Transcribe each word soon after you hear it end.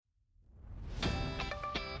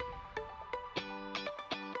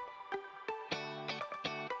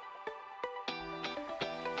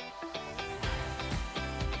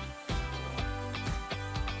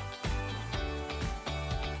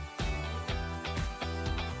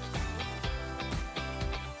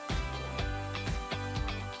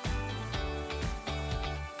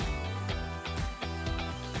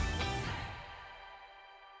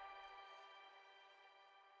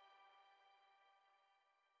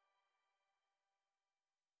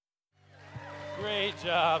Great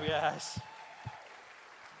job, guys.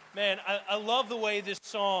 Man, I love the way this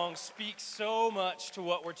song speaks so much to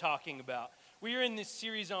what we're talking about. We are in this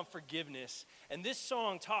series on forgiveness, and this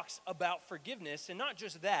song talks about forgiveness, and not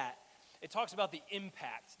just that, it talks about the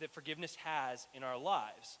impact that forgiveness has in our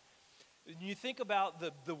lives. When you think about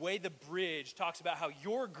the way the bridge talks about how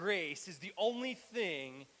your grace is the only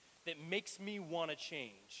thing that makes me want to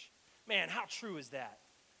change. Man, how true is that?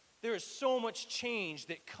 There is so much change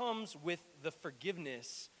that comes with the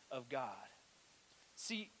forgiveness of God.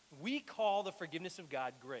 See, we call the forgiveness of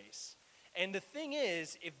God grace. And the thing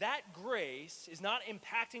is, if that grace is not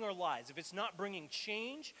impacting our lives, if it's not bringing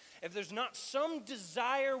change, if there's not some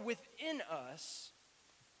desire within us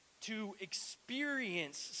to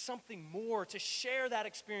experience something more, to share that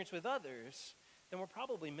experience with others, then we're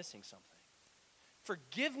probably missing something.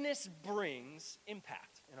 Forgiveness brings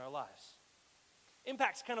impact in our lives.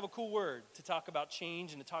 Impact's kind of a cool word to talk about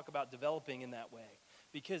change and to talk about developing in that way,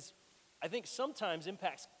 because I think sometimes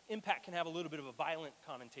impact can have a little bit of a violent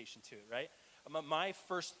connotation to it, right? My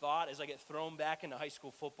first thought is I get thrown back into high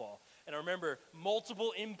school football, and I remember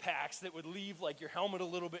multiple impacts that would leave like your helmet a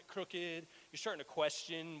little bit crooked. You're starting to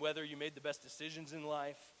question whether you made the best decisions in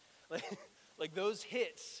life. Like those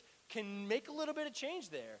hits can make a little bit of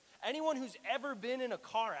change there. Anyone who's ever been in a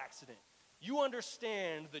car accident, you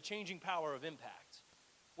understand the changing power of impact.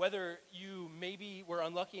 Whether you maybe were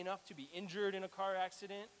unlucky enough to be injured in a car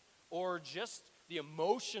accident, or just the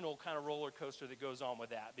emotional kind of roller coaster that goes on with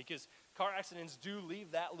that, because car accidents do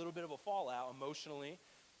leave that little bit of a fallout emotionally.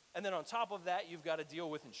 And then on top of that, you've got to deal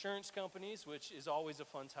with insurance companies, which is always a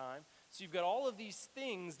fun time. So you've got all of these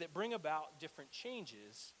things that bring about different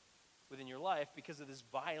changes within your life because of this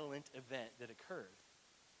violent event that occurred.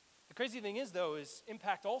 The crazy thing is, though, is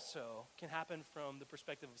impact also can happen from the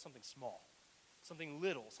perspective of something small, something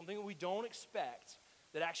little, something that we don't expect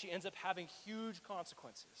that actually ends up having huge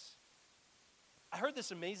consequences. I heard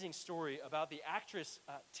this amazing story about the actress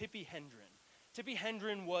Tippi Hedren. Tippi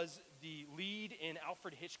Hedren was the lead in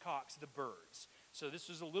Alfred Hitchcock's The Birds. So this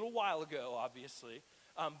was a little while ago, obviously.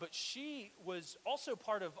 But she was also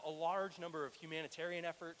part of a large number of humanitarian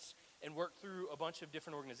efforts and worked through a bunch of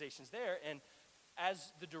different organizations there. And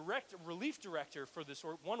as the relief director for this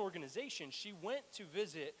one organization, she went to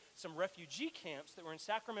visit some refugee camps that were in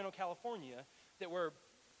Sacramento, California, that were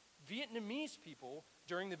Vietnamese people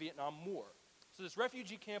during the Vietnam War. So this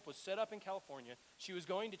refugee camp was set up in California. She was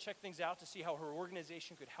going to check things out to see how her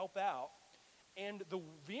organization could help out. And the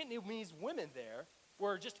Vietnamese women there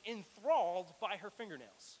were just enthralled by her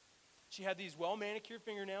fingernails. She had these well-manicured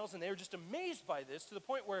fingernails, and they were just amazed by this to the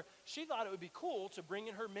point where she thought it would be cool to bring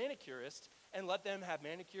in her manicurist and let them have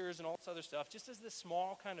manicures and all this other stuff, just as this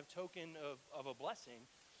small kind of token of a blessing.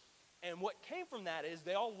 And what came from that is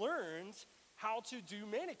they all learned how to do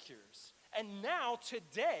manicures. And now,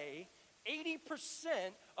 today, 80%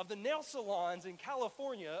 of the nail salons in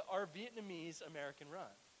California are Vietnamese American run.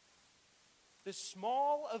 This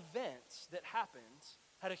small event that happened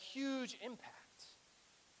had a huge impact.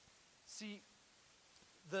 See,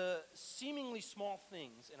 the seemingly small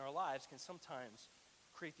things in our lives can sometimes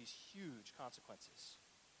create these huge consequences.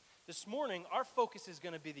 This morning, our focus is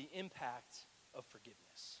going to be the impact of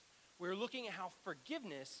forgiveness. We're looking at how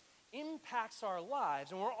forgiveness impacts our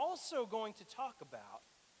lives, and we're also going to talk about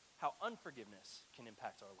how unforgiveness can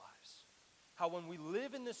impact our lives. How when we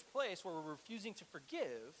live in this place where we're refusing to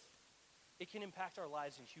forgive, it can impact our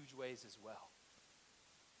lives in huge ways as well.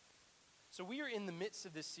 So we are in the midst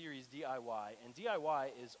of this series, DIY, and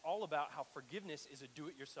DIY is all about how forgiveness is a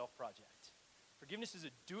do-it-yourself project. Forgiveness is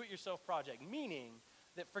a do-it-yourself project, meaning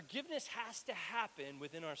that forgiveness has to happen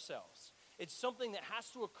within ourselves. It's something that has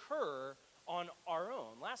to occur on our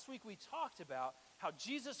own. Last week we talked about how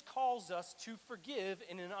Jesus calls us to forgive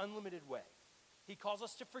in an unlimited way. He calls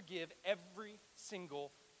us to forgive every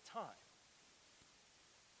single time.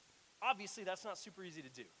 Obviously, that's not super easy to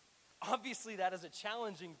do. Obviously, that is a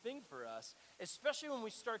challenging thing for us, especially when we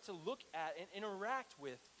start to look at and interact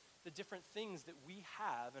with the different things that we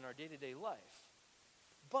have in our day-to-day life.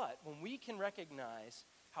 But when we can recognize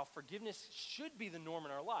how forgiveness should be the norm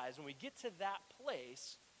in our lives, when we get to that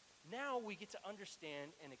place, now we get to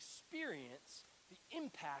understand and experience the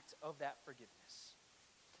impact of that forgiveness.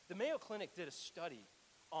 The Mayo Clinic did a study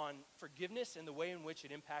on forgiveness and the way in which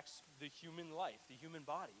it impacts the human life, the human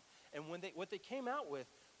body. And what they came out with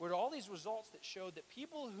were all these results that showed that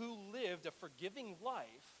people who lived a forgiving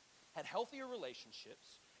life had healthier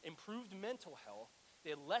relationships, improved mental health,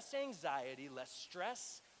 they had less anxiety, less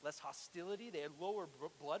stress, less hostility, they had lower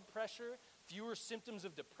blood pressure, fewer symptoms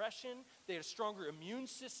of depression. They had a stronger immune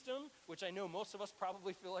system, which I know most of us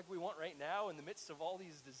probably feel like we want right now in the midst of all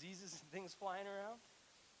these diseases and things flying around.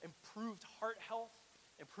 Improved heart health,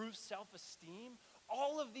 improved self-esteem.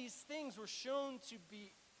 All of these things were shown to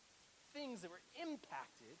be things that were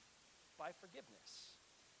impacted by forgiveness.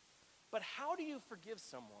 But how do you forgive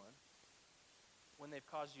someone when they've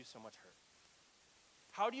caused you so much hurt?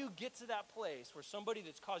 How do you get to that place where somebody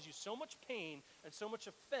that's caused you so much pain and so much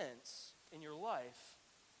offense in your life,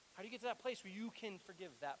 how do you get to that place where you can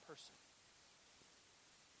forgive that person?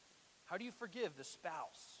 How do you forgive the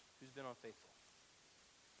spouse who's been unfaithful?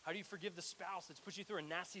 How do you forgive the spouse that's put you through a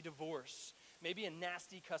nasty divorce, maybe a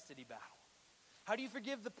nasty custody battle? How do you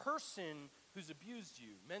forgive the person who's abused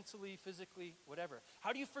you, mentally, physically, whatever?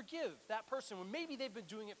 How do you forgive that person when maybe they've been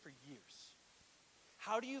doing it for years?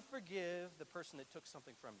 How do you forgive the person that took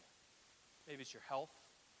something from you? Maybe it's your health,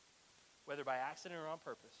 whether by accident or on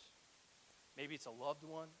purpose. Maybe it's a loved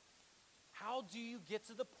one. How do you get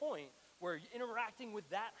to the point where interacting with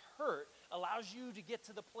that hurt allows you to get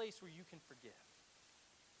to the place where you can forgive?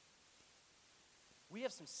 We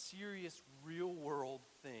have some serious real-world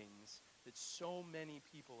things that so many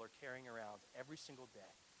people are carrying around every single day.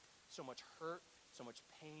 So much hurt, so much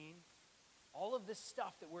pain, all of this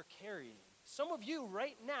stuff that we're carrying. Some of you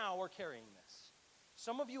right now are carrying this.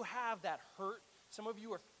 Some of you have that hurt. Some of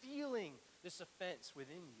you are feeling this offense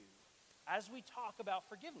within you as we talk about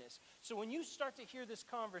forgiveness. So when you start to hear this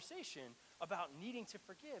conversation about needing to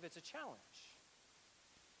forgive, it's a challenge.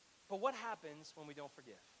 But what happens when we don't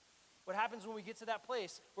forgive? What happens when we get to that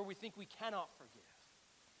place where we think we cannot forgive?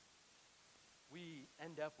 We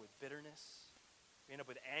end up with bitterness. We end up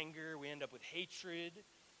with anger. We end up with hatred.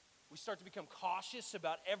 We start to become cautious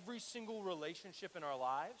about every single relationship in our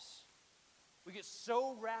lives. We get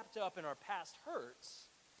so wrapped up in our past hurts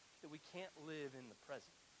that we can't live in the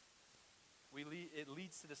present. It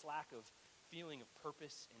leads to this lack of feeling of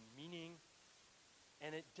purpose and meaning,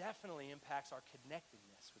 and it definitely impacts our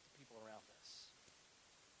connectedness with the people around us.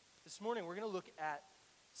 This morning, we're going to look at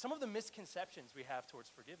some of the misconceptions we have towards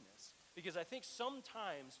forgiveness, because I think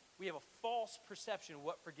sometimes we have a false perception of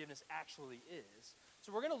what forgiveness actually is.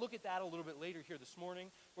 So we're going to look at that a little bit later here this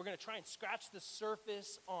morning. We're going to try and scratch the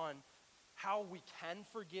surface on how we can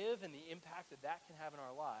forgive and the impact that that can have in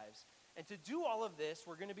our lives. And to do all of this,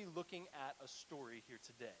 we're going to be looking at a story here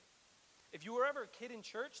today. If you were ever a kid in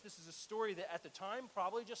church, this is a story that at the time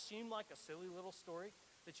probably just seemed like a silly little story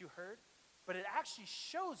that you heard, but it actually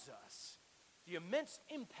shows us the immense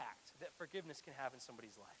impact that forgiveness can have in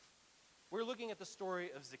somebody's life. We're looking at the story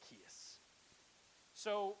of Zacchaeus.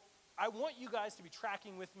 So I want you guys to be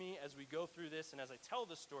tracking with me as we go through this and as I tell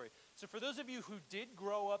this story. So for those of you who did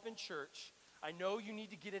grow up in church, I know you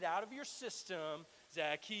need to get it out of your system.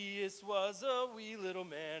 Zacchaeus was a wee little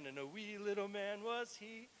man, and a wee little man was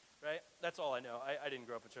he. Right? That's all I know. I didn't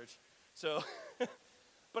grow up in church. So,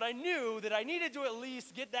 but I knew that I needed to at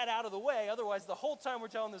least get that out of the way. Otherwise, the whole time we're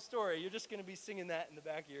telling the story, you're just going to be singing that in the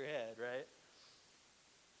back of your head, right?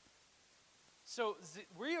 So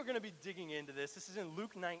we are going to be digging into this. This is in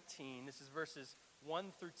Luke 19. This is verses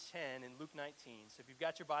 1 through 10 in Luke 19. So if you've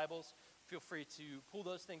got your Bibles, feel free to pull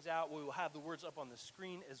those things out. We will have the words up on the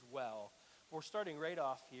screen as well. We're starting right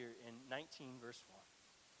off here in 19 verse 1.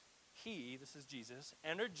 He, this is Jesus,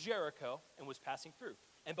 entered Jericho and was passing through.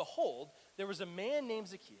 And behold, there was a man named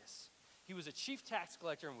Zacchaeus. He was a chief tax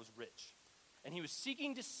collector and was rich. And he was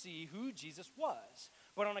seeking to see who Jesus was.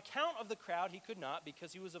 But on account of the crowd, he could not,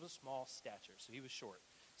 because he was of a small stature. So he was short,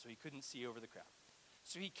 so he couldn't see over the crowd.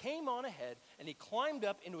 So he came on ahead, and he climbed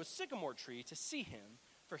up into a sycamore tree to see him,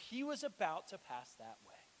 for he was about to pass that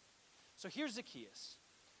way. So here's Zacchaeus.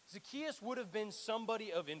 Zacchaeus would have been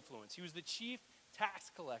somebody of influence. He was the chief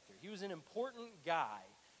tax collector. He was an important guy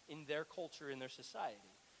in their culture, in their society.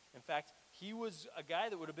 In fact, he was a guy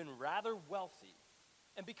that would have been rather wealthy.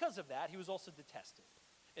 And because of that, he was also detested.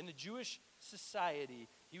 In the Jewish society,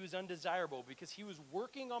 he was undesirable because he was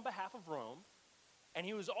working on behalf of Rome, and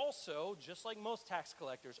he was also, just like most tax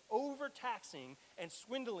collectors, overtaxing and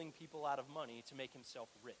swindling people out of money to make himself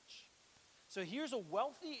rich. So here's a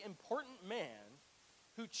wealthy, important man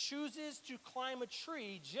who chooses to climb a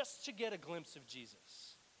tree just to get a glimpse of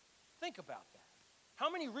Jesus. Think about that. How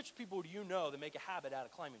many rich people do you know that make a habit out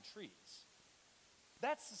of climbing trees?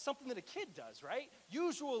 That's something that a kid does, right?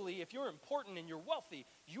 Usually, if you're important and you're wealthy,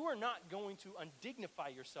 you are not going to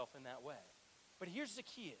undignify yourself in that way. But here's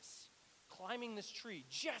Zacchaeus climbing this tree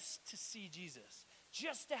just to see Jesus,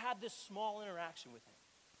 just to have this small interaction with him.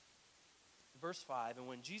 Verse 5, and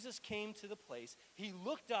when Jesus came to the place, he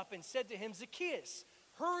looked up and said to him, Zacchaeus,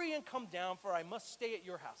 hurry and come down, for I must stay at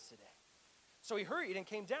your house today. So he hurried and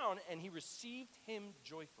came down, and he received him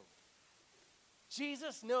joyfully.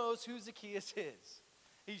 Jesus knows who Zacchaeus is.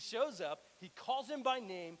 He shows up, he calls him by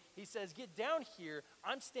name, he says, get down here,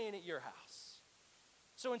 I'm staying at your house.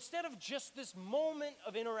 So instead of just this moment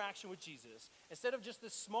of interaction with Jesus, instead of just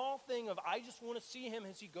this small thing of I just want to see him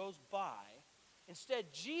as he goes by,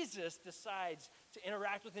 instead Jesus decides to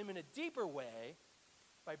interact with him in a deeper way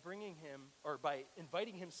by bringing him, or by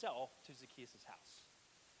inviting himself to Zacchaeus' house.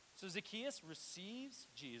 So Zacchaeus receives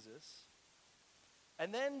Jesus,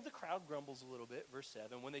 and then the crowd grumbles a little bit, verse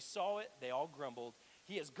 7. When they saw it, they all grumbled.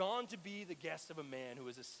 He has gone to be the guest of a man who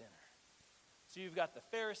is a sinner. So you've got the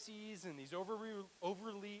Pharisees and these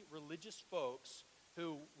overly religious folks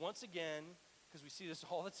who, once again, because we see this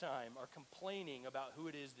all the time, are complaining about who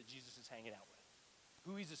it is that Jesus is hanging out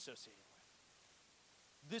with, who he's associating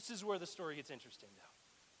with. This is where the story gets interesting, though.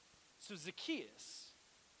 So Zacchaeus,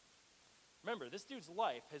 remember, this dude's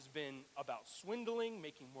life has been about swindling,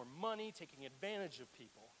 making more money, taking advantage of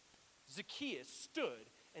people. Zacchaeus stood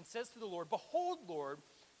and says to the Lord, behold, Lord,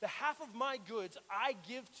 the half of my goods I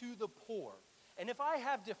give to the poor. And if I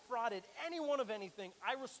have defrauded anyone of anything,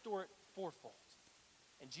 I restore it fourfold.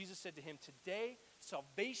 And Jesus said to him, today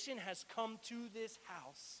salvation has come to this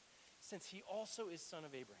house, since he also is son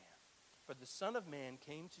of Abraham. For the Son of Man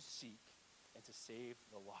came to seek and to save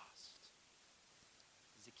the lost.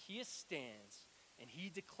 Zacchaeus stands and he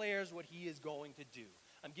declares what he is going to do.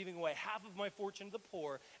 I'm giving away half of my fortune to the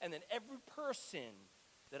poor, and then every person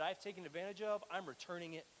that I've taken advantage of, I'm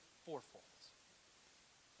returning it fourfold.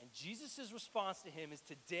 And Jesus' response to him is,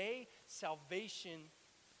 today salvation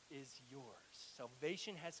is yours.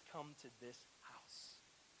 Salvation has come to this house.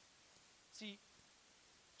 See,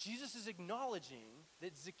 Jesus is acknowledging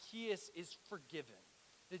that Zacchaeus is forgiven,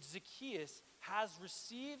 that Zacchaeus has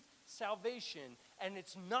received salvation, and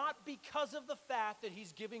it's not because of the fact that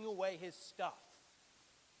he's giving away his stuff.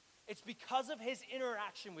 It's because of his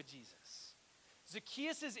interaction with Jesus.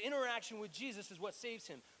 Zacchaeus' interaction with Jesus is what saves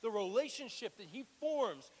him. The relationship that he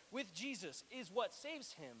forms with Jesus is what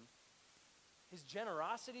saves him. His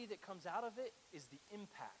generosity that comes out of it is the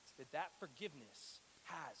impact that that forgiveness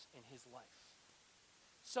has in his life.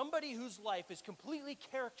 Somebody whose life is completely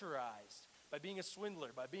characterized by being a swindler,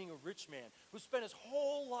 by being a rich man, who spent his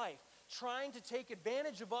whole life trying to take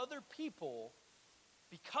advantage of other people,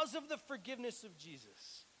 because of the forgiveness of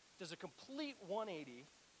Jesus, does a complete 180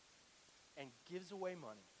 and gives away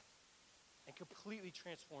money and completely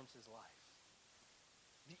transforms his life.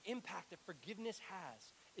 The impact that forgiveness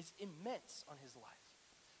has is immense on his life.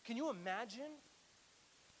 Can you imagine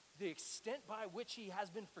the extent by which he has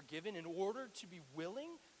been forgiven in order to be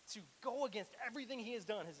willing to go against everything he has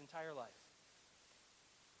done his entire life?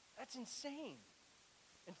 That's insane.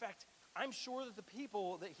 In fact, I'm sure that the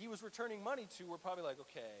people that he was returning money to were probably like,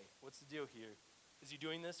 okay, what's the deal here? Is he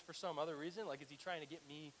doing this for some other reason? Like, is he trying to get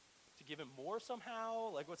me to give him more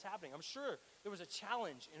somehow? Like, what's happening? I'm sure there was a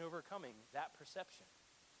challenge in overcoming that perception.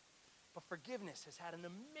 But forgiveness has had an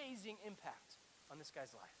amazing impact on this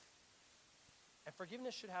guy's life. And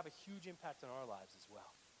forgiveness should have a huge impact on our lives as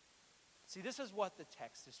well. See, this is what the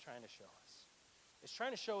text is trying to show us. It's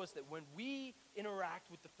trying to show us that when we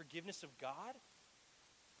interact with the forgiveness of God,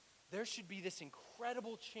 there should be this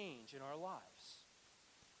incredible change in our lives.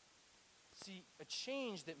 See, a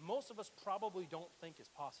change that most of us probably don't think is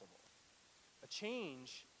possible. A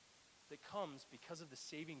change that comes because of the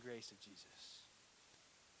saving grace of Jesus.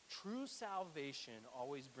 True salvation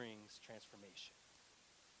always brings transformation.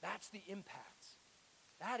 That's the impact.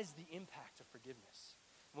 That is the impact of forgiveness.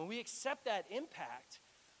 When we accept that impact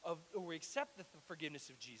or we accept the forgiveness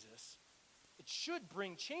of Jesus, it should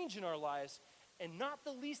bring change in our lives, and not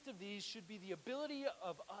the least of these should be the ability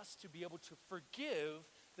of us to be able to forgive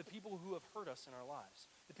the people who have hurt us in our lives,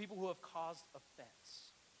 the people who have caused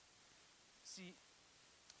offense. See,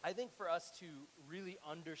 I think for us to really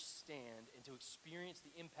understand and to experience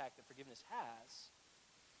the impact that forgiveness has,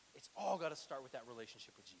 it's all got to start with that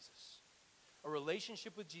relationship with Jesus. A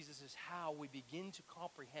relationship with Jesus is how we begin to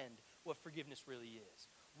comprehend what forgiveness really is.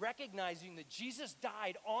 Recognizing that Jesus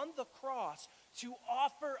died on the cross to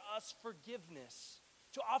offer us forgiveness,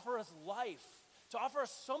 to offer us life, to offer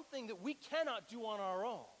us something that we cannot do on our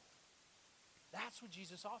own. That's what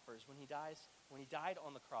Jesus offers when he died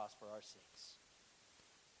on the cross for our sakes.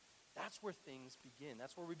 That's where things begin.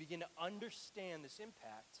 That's where we begin to understand this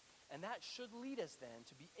impact, and that should lead us then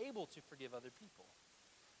to be able to forgive other people.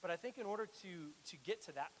 But I think in order to get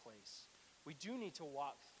to that place, we do need to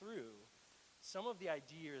walk through some of the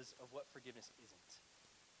ideas of what forgiveness isn't.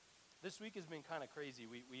 This week has been kind of crazy.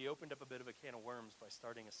 We opened up a bit of a can of worms by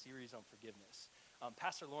starting a series on forgiveness.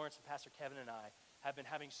 Pastor Lawrence and Pastor Kevin and I have been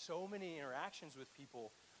having so many interactions with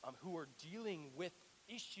people who are dealing with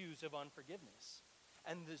issues of unforgiveness.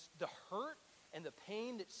 And the hurt and the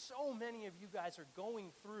pain that so many of you guys are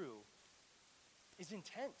going through is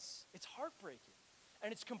intense. It's heartbreaking.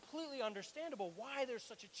 And it's completely understandable why there's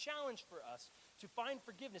such a challenge for us to find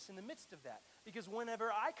forgiveness in the midst of that. Because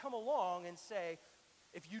whenever I come along and say,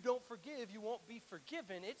 if you don't forgive, you won't be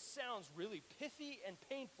forgiven, it sounds really pithy and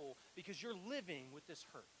painful because you're living with this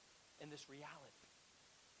hurt and this reality.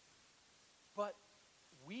 But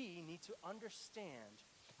we need to understand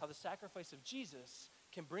how the sacrifice of Jesus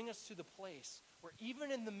can bring us to the place where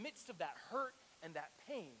even in the midst of that hurt and that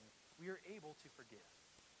pain, we are able to forgive.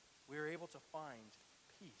 We are able to find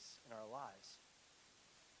peace in our lives.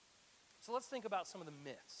 So let's think about some of the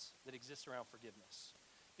myths that exist around forgiveness,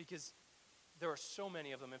 because there are so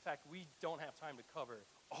many of them. In fact, we don't have time to cover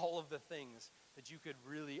all of the things that you could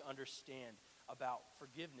really understand about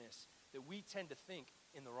forgiveness that we tend to think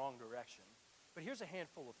in the wrong direction. But here's a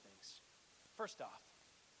handful of things. First off,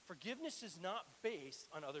 forgiveness is not based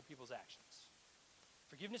on other people's actions.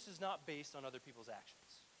 Forgiveness is not based on other people's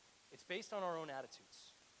actions. It's based on our own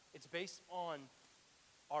attitudes. It's based on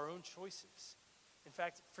our own choices. In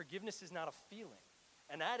fact, forgiveness is not a feeling.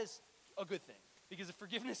 And that is a good thing. Because if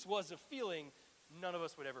forgiveness was a feeling, none of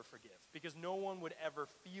us would ever forgive. Because no one would ever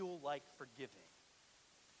feel like forgiving.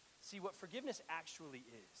 See, what forgiveness actually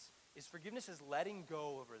is forgiveness is letting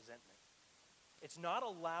go of resentment. It's not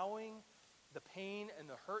allowing the pain and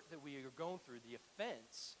the hurt that we are going through, the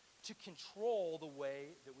offense, to control the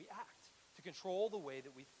way that we act, to control the way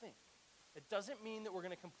that we think. It doesn't mean that we're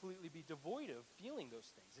going to completely be devoid of feeling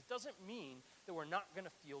those things. It doesn't mean that we're not going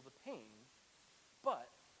to feel the pain, but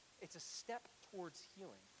it's a step towards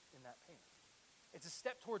healing in that pain. It's a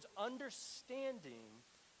step towards understanding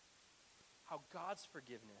how God's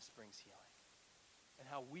forgiveness brings healing and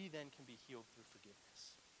how we then can be healed through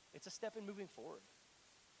forgiveness. It's a step in moving forward.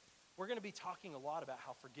 We're going to be talking a lot about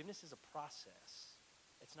how forgiveness is a process.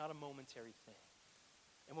 It's not a momentary thing.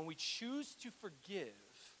 And when we choose to forgive,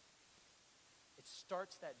 it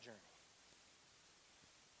starts that journey.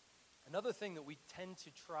 Another thing that we tend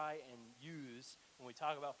to try and use when we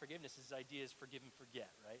talk about forgiveness is ideas forgive and forget,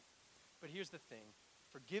 right? But here's the thing.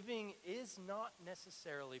 Forgiving is not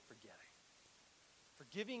necessarily forgetting.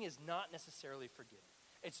 Forgiving is not necessarily forgetting.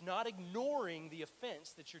 It's not ignoring the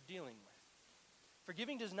offense that you're dealing with.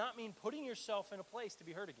 Forgiving does not mean putting yourself in a place to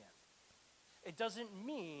be hurt again. It doesn't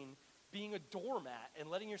mean being a doormat and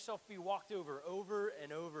letting yourself be walked over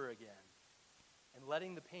and over again and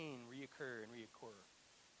letting the pain reoccur and reoccur.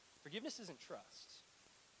 Forgiveness isn't trust.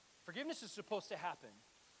 Forgiveness is supposed to happen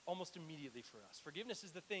almost immediately for us. Forgiveness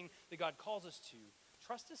is the thing that God calls us to.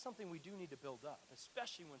 Trust is something we do need to build up,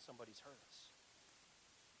 especially when somebody's hurt us.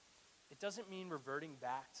 It doesn't mean reverting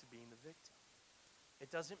back to being the victim.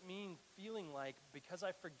 It doesn't mean feeling like because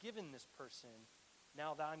I've forgiven this person,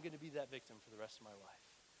 now that I'm going to be that victim for the rest of my life.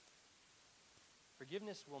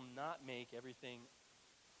 Forgiveness will not make everything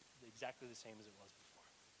exactly the same as it was before.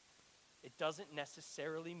 It doesn't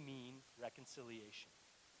necessarily mean reconciliation.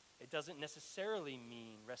 It doesn't necessarily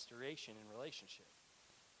mean restoration in relationship.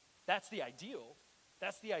 That's the ideal.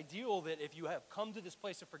 That's the ideal, that if you have come to this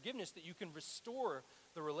place of forgiveness, that you can restore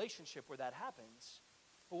the relationship where that happens.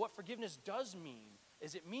 But what forgiveness does mean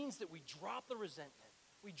is it means that we drop the resentment.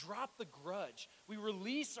 We drop the grudge. We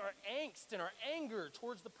release our angst and our anger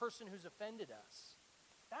towards the person who's offended us.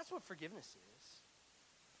 That's what forgiveness is.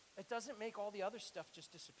 It doesn't make all the other stuff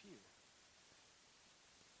just disappear.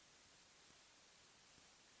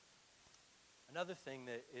 Another thing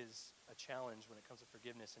that is a challenge when it comes to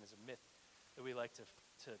forgiveness and is a myth that we like to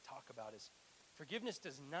talk about is forgiveness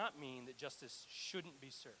does not mean that justice shouldn't be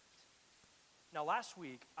served. Now, last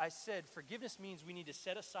week, I said forgiveness means we need to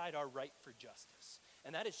set aside our right for justice.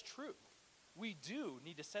 And that is true. We do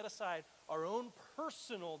need to set aside our own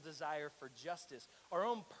personal desire for justice, our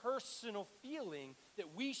own personal feeling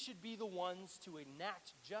that we should be the ones to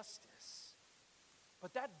enact justice.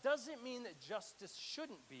 But that doesn't mean that justice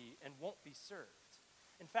shouldn't be and won't be served.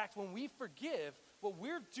 In fact, when we forgive, what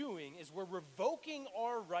we're doing is we're revoking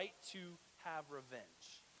our right to have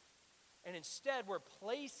revenge. And instead, we're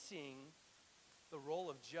placing the role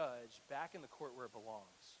of judge back in the court where it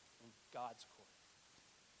belongs, in God's court.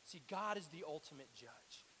 See, God is the ultimate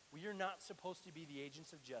judge. We are not supposed to be the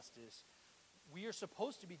agents of justice. We are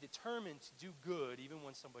supposed to be determined to do good even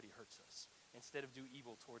when somebody hurts us, instead of do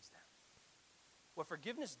evil towards them. What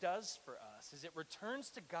forgiveness does for us is it returns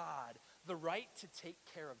to God the right to take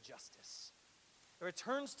care of justice. It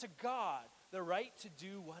returns to God the right to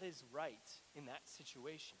do what is right in that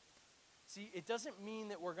situation. See, it doesn't mean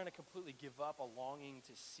that we're going to completely give up a longing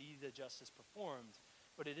to see the justice performed,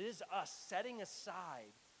 but it is us setting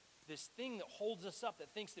aside this thing that holds us up,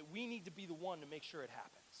 that thinks that we need to be the one to make sure it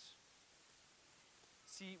happens.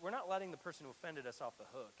 See, we're not letting the person who offended us off the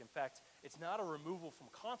hook. In fact, it's not a removal from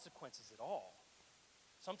consequences at all.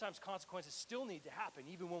 Sometimes consequences still need to happen,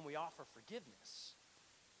 even when we offer forgiveness.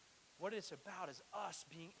 What it's about is us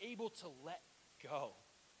being able to let go.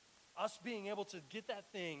 Us being able to get that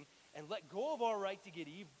thing and let go of our right to get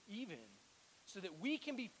even so that we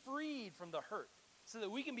can be freed from the hurt, so that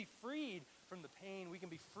we can be freed from the pain, we can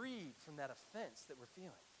be freed from that offense that we're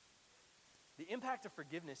feeling. The impact of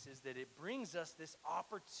forgiveness is that it brings us this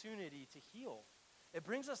opportunity to heal. It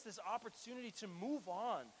brings us this opportunity to move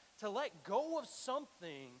on, to let go of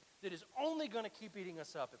something that is only going to keep eating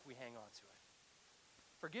us up if we hang on to it.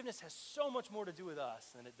 Forgiveness has so much more to do with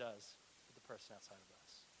us than it does with the person outside of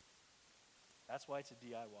us. That's why it's a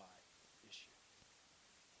DIY issue.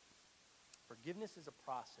 Forgiveness is a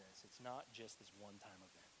process. It's not just this one-time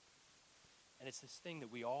event. And it's this thing that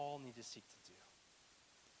we all need to seek to do.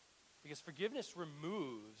 Because forgiveness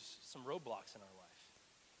removes some roadblocks in our life.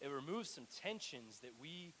 It removes some tensions that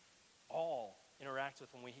we all interact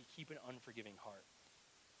with when we keep an unforgiving heart.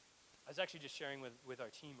 I was actually just sharing with our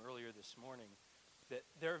team earlier this morning that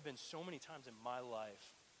there have been so many times in my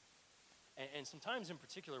life, and some times in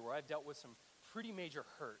particular where I've dealt with some pretty major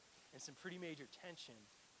hurt and some pretty major tension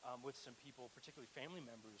with some people, particularly family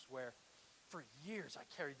members, where for years I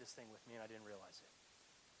carried this thing with me and I didn't realize it.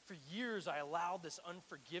 For years I allowed this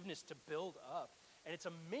unforgiveness to build up. And it's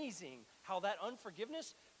amazing how that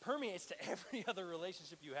unforgiveness permeates to every other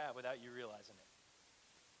relationship you have without you realizing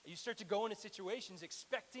it. You start to go into situations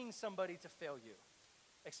expecting somebody to fail you,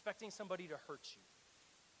 expecting somebody to hurt you,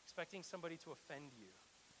 expecting somebody to offend you.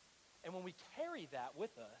 And when we carry that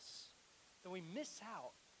with us, then we miss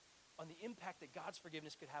out on the impact that God's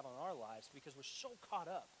forgiveness could have on our lives because we're so caught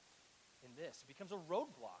up in this. It becomes a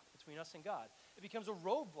roadblock between us and God. It becomes a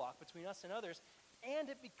roadblock between us and others, and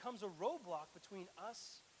it becomes a roadblock between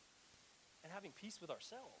us and having peace with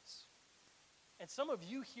ourselves. And some of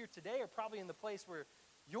you here today are probably in the place where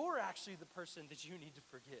you're actually the person that you need to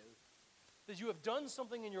forgive. That you have done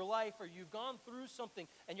something in your life or you've gone through something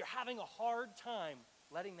and you're having a hard time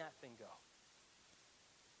letting that thing go.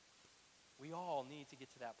 We all need to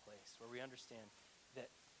get to that place where we understand that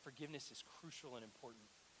forgiveness is crucial and important,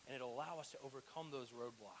 and it'll allow us to overcome those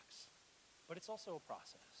roadblocks. But it's also a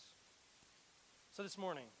process. So this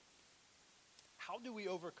morning, how do we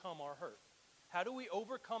overcome our hurt? How do we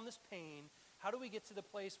overcome this pain? How do we get to the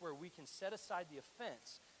place where we can set aside the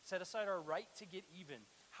offense, set aside our right to get even?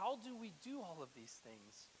 How do we do all of these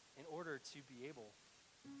things in order to be able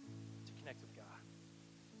to connect with God?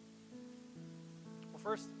 Well,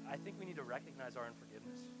 first, I think we need to recognize our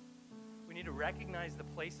unforgiveness. We need to recognize the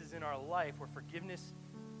places in our life where forgiveness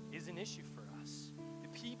is an issue for us. The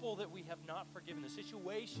people that we have not forgiven, the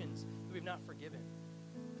situations that we have not forgiven,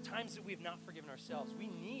 the times that we have not forgiven ourselves. We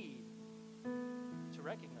need to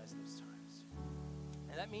recognize those times.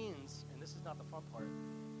 And that means, and this is not the fun part,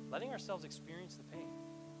 letting ourselves experience the pain.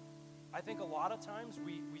 I think a lot of times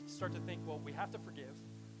we start to think, well, we have to forgive.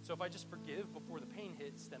 So if I just forgive before the pain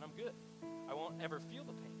hits, then I'm good. I won't ever feel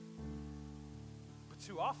the pain. But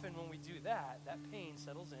too often when we do that, that pain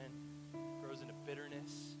settles in, grows into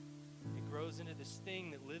bitterness. It grows into this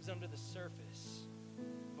thing that lives under the surface.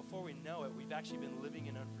 Before we know it, we've actually been living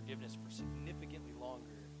in unforgiveness for significantly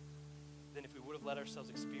longer than if we would have let ourselves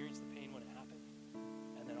experience the pain when it happened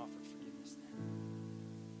and then offered forgiveness then.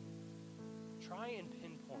 Try and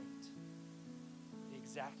pinpoint the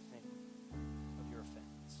exact thing of your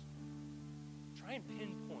offense. Try and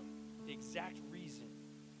pinpoint the exact reason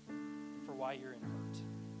for why you're in hurt.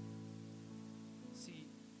 See,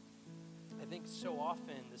 I think so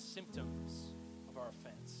often the symptoms of our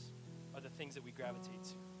offense are the things that we gravitate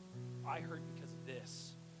to. I hurt because of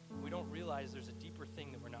this. We don't realize there's a deeper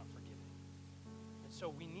thing that we're not forgiving. And so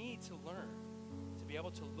we need to learn to be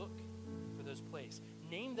able to look for those places.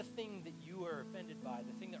 Name the thing that you are offended by,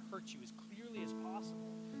 the thing that hurts you as clearly as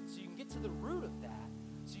possible, so you can get to the root of that,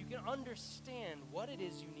 so you can understand what it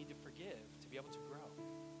is you need to forgive to be able to grow.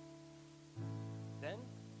 Then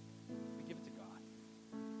we give it to God.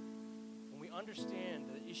 When we understand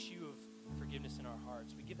the issue of forgiveness in our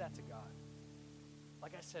hearts, we give that to God.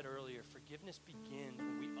 Like I said earlier, forgiveness begins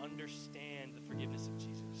when we understand the forgiveness of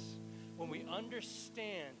Jesus. When we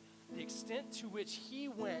understand the extent to which he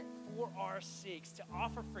went for our sakes to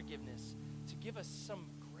offer forgiveness, to give us some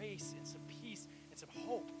grace and some peace and some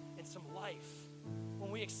hope and some life.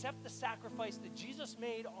 When we accept the sacrifice that Jesus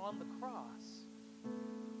made on the cross,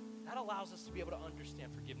 that allows us to be able to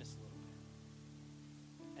understand forgiveness a little bit.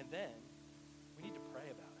 And then we need to pray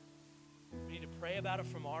about it. We need to pray about it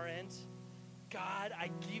from our end. God, I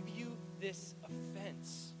give you this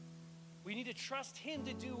offense. We need to trust him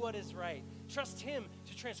to do what is right. Trust him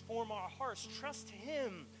to transform our hearts. Trust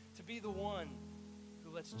him to be the one who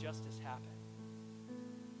lets justice happen.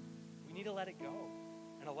 We need to let it go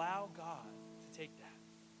and allow God to take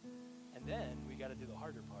that. And then we got to do the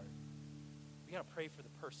harder part. We got to pray for the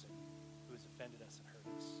person who has offended us and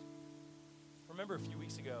hurt us. Remember a few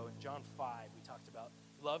weeks ago in John 5, we talked about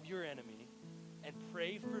love your enemy and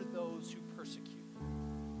pray for those who persecute you.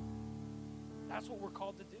 That's what we're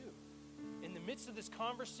called to do. In the midst of this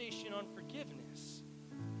conversation on forgiveness,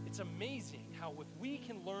 it's amazing how if we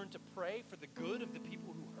can learn to pray for the good of the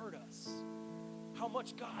people who hurt us, how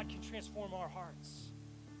much God can transform our hearts.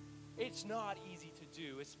 It's not easy to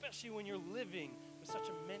do, especially when you're living with such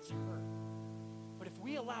immense hurt. But if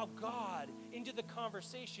we allow God into the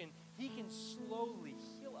conversation, he can slowly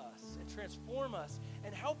heal us and transform us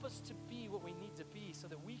and help us to be what we need to be so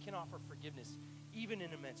that we can offer forgiveness even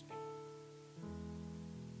in immense pain.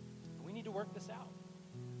 And we need to work this out.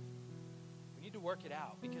 We need to work it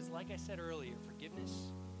out because, like I said earlier,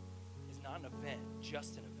 forgiveness is not an event,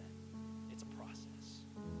 just an event. It's a process.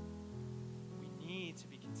 We need to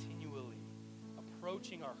be continually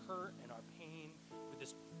approaching our hurt and our pain with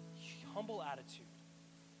this humble attitude,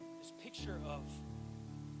 this picture of,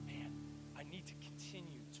 man, I need to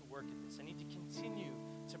continue to work at this. I need to continue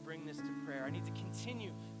to bring this to prayer. I need to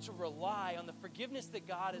continue to rely on the forgiveness that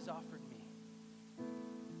God has offered me.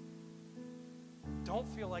 Don't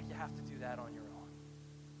feel like you have to do that on your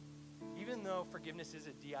own. Even though forgiveness is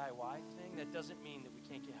a DIY thing, that doesn't mean that we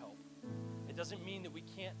can't get help. It doesn't mean that we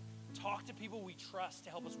can't talk to people we trust to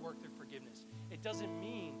help us work through forgiveness. It doesn't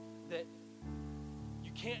mean that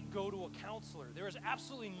you can't go to a counselor. There is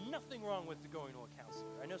absolutely nothing wrong with going to a counselor.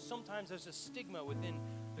 I know sometimes there's a stigma within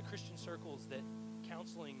the Christian circles that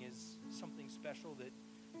counseling is something special that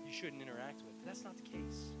you shouldn't interact with. But that's not the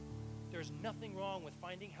case. There's nothing wrong with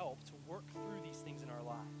finding help to work through these things in our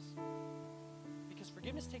lives. Because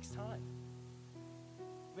forgiveness takes time.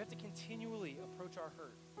 We have to continually approach our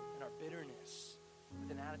hurt and our bitterness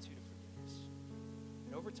with an attitude of forgiveness.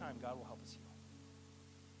 And over time, God will help us heal.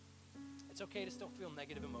 It's okay to still feel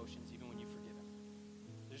negative emotions even when you forgive him.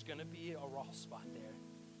 There's going to be a raw spot there.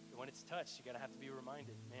 But when it's touched, you got to have to be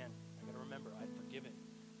reminded, man, I got to remember, I've forgiven.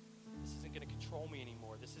 This isn't going to control me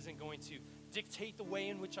anymore. This isn't going to dictate the way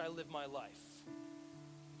in which I live my life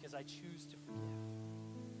because I choose to forgive.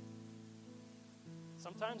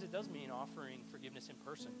 Sometimes it does mean offering forgiveness in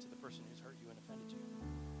person to the person who's hurt you and offended you.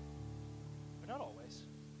 But not always.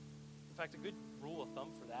 In fact, a good rule of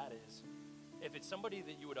thumb for that is if it's somebody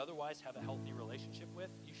that you would otherwise have a healthy relationship with,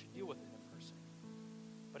 you should deal with it in person.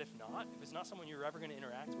 But if not, if it's not someone you're ever going to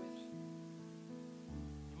interact with,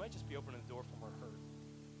 you might just be opening the door for more hurt.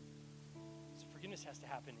 So forgiveness has to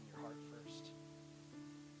happen in your heart first,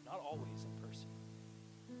 not always in person.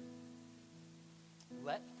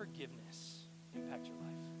 Let forgiveness impact your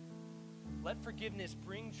life. Let forgiveness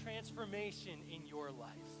bring transformation in your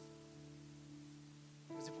life.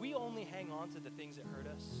 Because if we only hang on to the things that hurt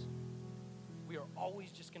us, we are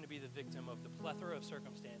always just going to be the victim of the plethora of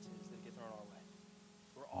circumstances that get thrown our way.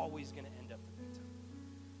 We're always going to end up the victim.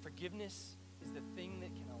 Forgiveness is the thing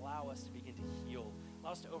that can allow us to begin to heal,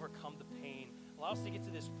 allow us to overcome the pain, allow us to get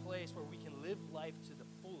to this place where we can live life to the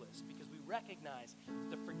fullest because we recognize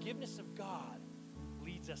that the forgiveness of God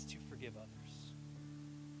leads us to forgive others.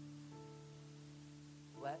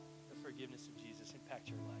 Let the forgiveness of Jesus impact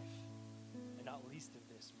your life. And not least of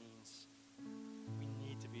this means we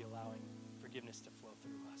need to be allowing forgiveness to flow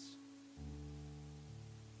through us.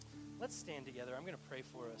 Let's stand together. I'm going to pray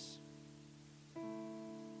for us.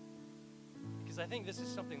 Because I think this is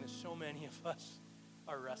something that so many of us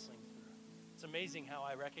are wrestling through. It's amazing how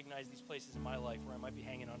I recognize these places in my life where I might be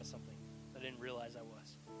hanging on to something that I didn't realize I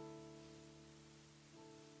was.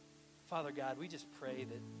 Father God, we just pray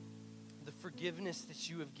that the forgiveness that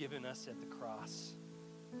you have given us at the cross,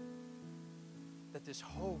 that this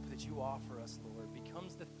hope that you offer us, Lord,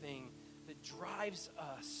 becomes the thing that drives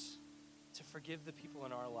us to forgive the people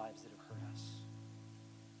in our lives that have hurt us.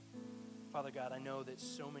 Father God, I know that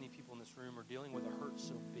so many people in this room are dealing with a hurt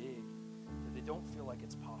so big that they don't feel like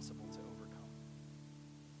it's possible to overcome.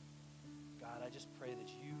 God, I just pray that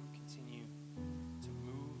you continue to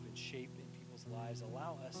move and shape in people's lives.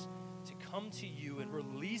 Allow us to come to you and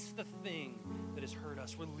release the thing that has hurt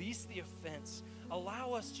us. Release the offense.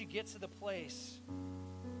 Allow us to get to the place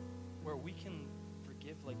where we can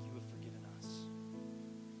forgive like you have forgiven us.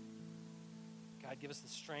 God, give us the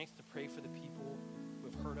strength to pray for the people who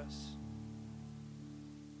have hurt us.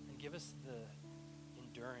 And give us the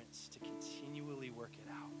endurance to continually work it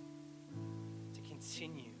out, to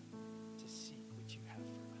continue to seek what you have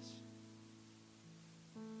for us.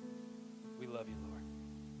 We love you, Lord.